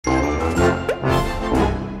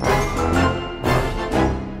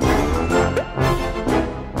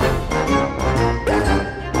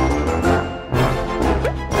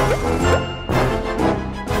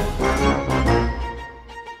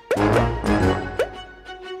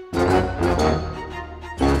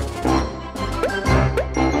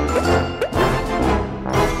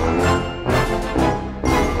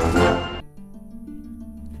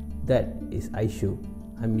is Aishu.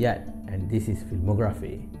 I'm Yat, and this is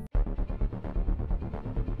Filmography.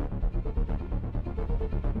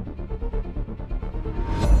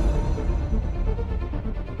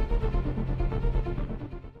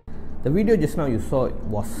 The video just now you saw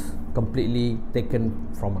was completely taken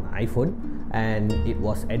from an iPhone, and it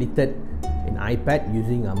was edited in iPad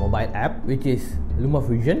using a mobile app, which is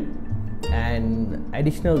Lumafusion, and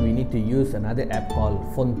additional we need to use another app called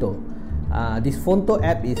Phonto. This Phonto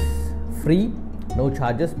app is free, no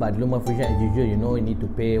charges, but Lumafusion, as usual, you need to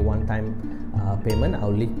pay one-time payment. I'll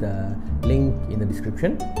leave the link in the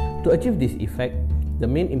description. To achieve this effect, the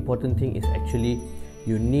main important thing is actually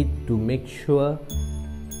you need to make sure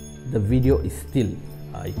the video is still.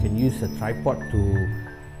 You can use a tripod to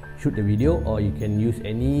shoot the video, or you can use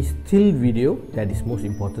any still video. That is most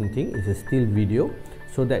important thing, is a still video,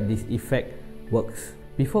 so that this effect works.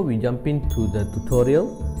 Before we jump into the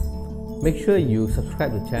tutorial, make sure you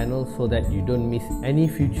subscribe to the channel so that you don't miss any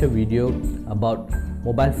future video about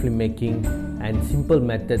mobile filmmaking and simple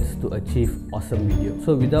methods to achieve awesome video.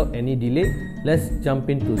 So without any delay, let's jump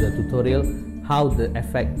into the tutorial how the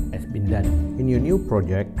effect has been done. In your new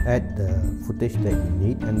project, add the footage that you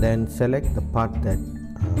need and then select the part that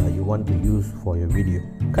you want to use for your video.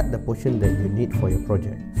 Cut the portion that you need for your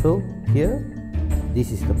project. So here,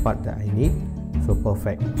 this is the part that I need, so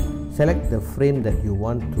perfect. Select the frame that you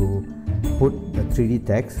want to put the 3D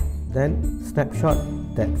text, then snapshot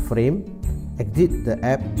that frame, exit the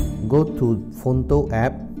app, go to Phonto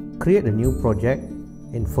app, create a new project.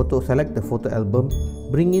 In Photo, select the photo album,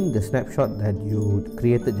 bring in the snapshot that you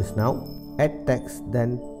created just now, add text,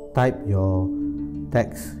 then type your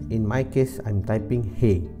text. In my case, I'm typing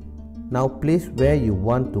hey. Now place where you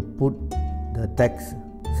want to put the text.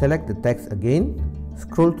 Select the text again,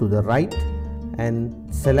 scroll to the right and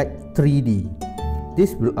select 3D.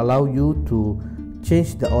 This will allow you to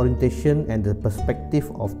change the orientation and the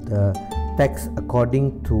perspective of the text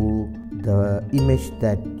according to the image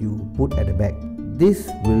that you put at the back.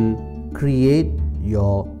 This will create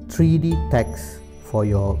your 3D text for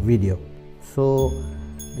your video. So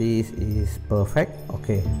this is perfect.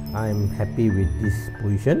 Okay, I'm happy with this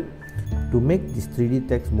position. To make this 3D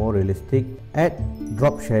text more realistic, add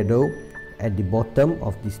drop shadow at the bottom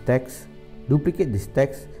of this text. Duplicate this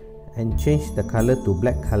text and change the color to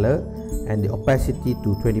black color and the opacity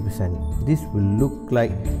to 20%. This will look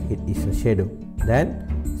like it is a shadow. Then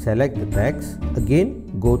select the text, again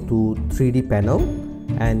go to 3D panel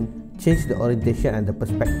and change the orientation and the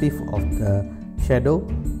perspective of the shadow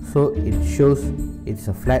so it shows it's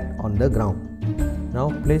a flat on the ground.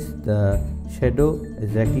 Now place the shadow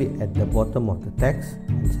exactly at the bottom of the text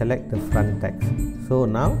and select the front text. So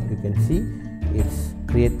now you can see it's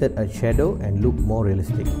created a shadow and look more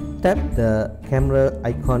realistic. Tap the camera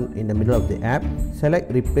icon in the middle of the app,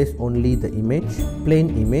 select replace only the image, plain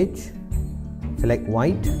image, select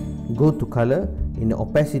white, go to color, in the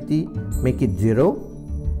opacity make it 0,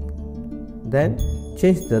 then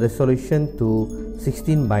change the resolution to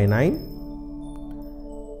 16:9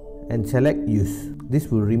 and select use.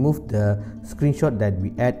 This will remove the screenshot that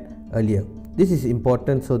we add earlier. This is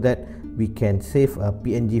important so that we can save a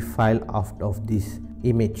PNG file out of this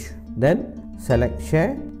image. Then select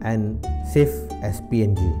share and save as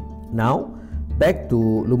PNG. Now back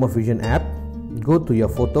to Lumafusion app, go to your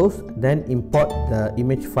photos, then import the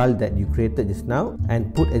image file that you created just now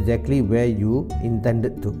and put exactly where you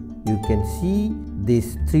intended to. You can see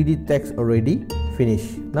this 3D text already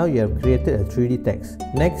finished. Now you have created a 3D text.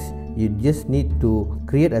 Next, you just need to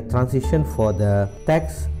create a transition for the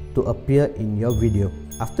text to appear in your video.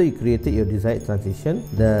 After you created your desired transition,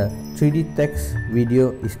 the 3D text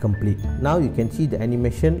video is complete. Now you can see the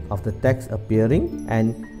animation of the text appearing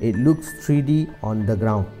and it looks 3D on the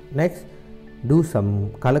ground. Next, do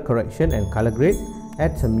some color correction and color grade,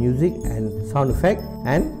 add some music and sound effect,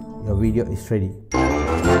 and your video is ready.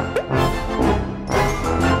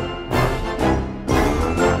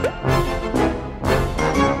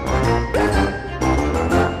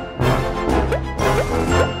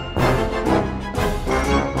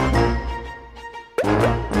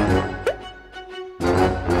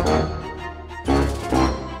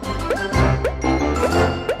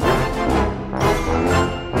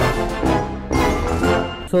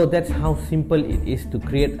 So that's how simple it is to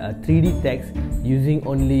create a 3D text using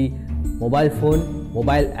only mobile phone,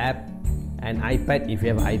 mobile app and iPad if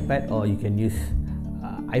you have iPad, or you can use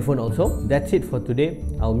iPhone also. That's it for today.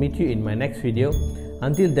 I'll meet you in my next video.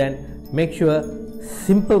 Until then, make sure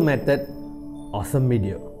simple method, awesome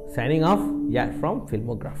video. Signing off, Yat from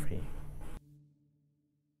Filmography.